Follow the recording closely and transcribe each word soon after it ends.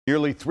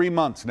Nearly 3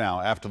 months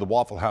now after the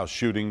Waffle House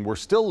shooting, we're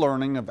still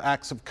learning of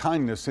acts of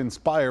kindness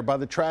inspired by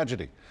the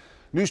tragedy.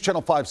 News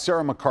Channel 5's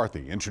Sarah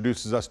McCarthy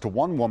introduces us to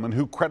one woman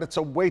who credits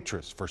a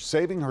waitress for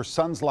saving her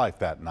son's life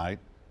that night,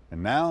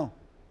 and now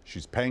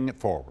she's paying it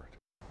forward.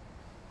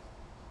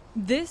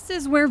 This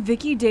is where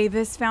Vickie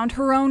Davis found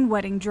her own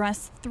wedding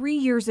dress 3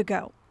 years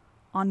ago.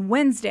 On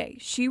Wednesday,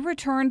 she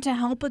returned to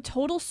help a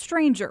total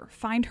stranger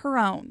find her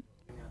own.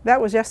 That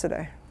was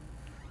yesterday.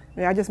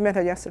 Yeah, I just met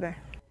her yesterday.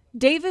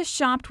 Davis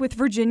shopped with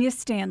Virginia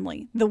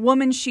Stanley, the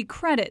woman she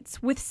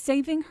credits with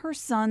saving her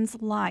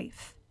son's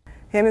life.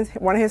 Him and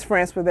one of his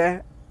friends were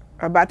there,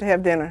 about to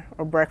have dinner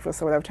or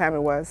breakfast or whatever time it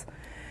was.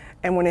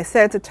 And when they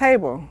sat at the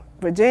table,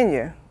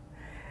 Virginia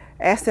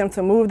asked them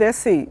to move their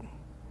seat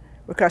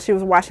because she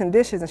was washing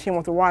dishes and she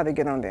wanted the water to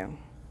get on them.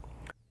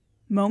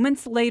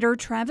 Moments later,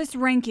 Travis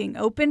Ranking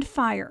opened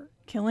fire,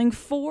 killing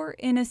 4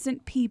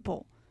 innocent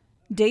people.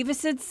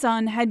 Davis's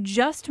son had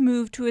just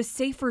moved to a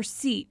safer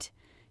seat.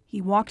 He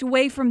walked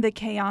away from the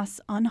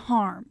chaos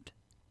unharmed.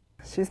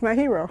 She's my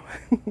hero.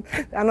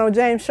 I know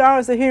James Shaw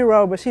is a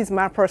hero, but she's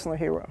my personal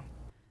hero.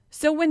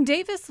 So when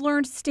Davis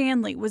learned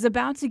Stanley was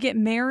about to get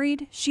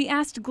married, she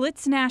asked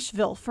Glitz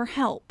Nashville for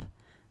help.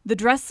 The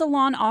dress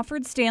salon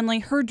offered Stanley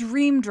her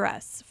dream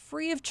dress,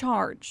 free of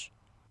charge.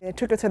 They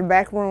took her to the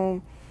back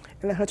room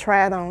and let her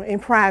try it on in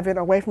private,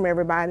 away from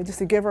everybody, just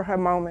to give her her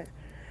moment.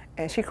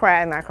 And she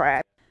cried and I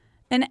cried.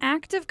 An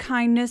act of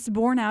kindness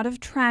born out of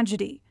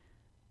tragedy.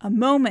 A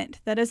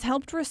moment that has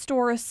helped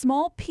restore a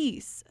small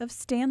piece of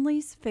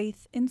Stanley's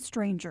faith in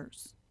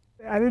strangers.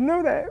 I didn't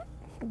know that,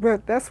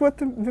 but that's what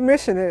the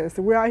mission is.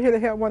 We're out here to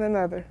help one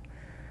another.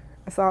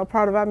 That's all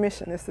part of our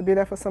mission, is to be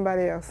there for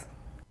somebody else.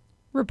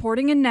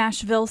 Reporting in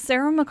Nashville,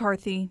 Sarah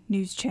McCarthy,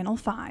 News Channel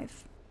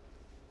 5.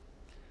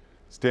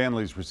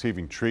 Stanley's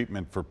receiving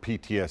treatment for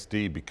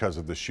PTSD because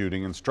of the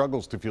shooting and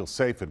struggles to feel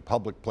safe in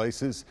public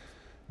places.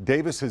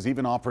 Davis has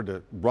even offered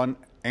to run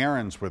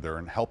errands with her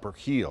and help her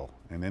heal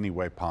in any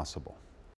way possible.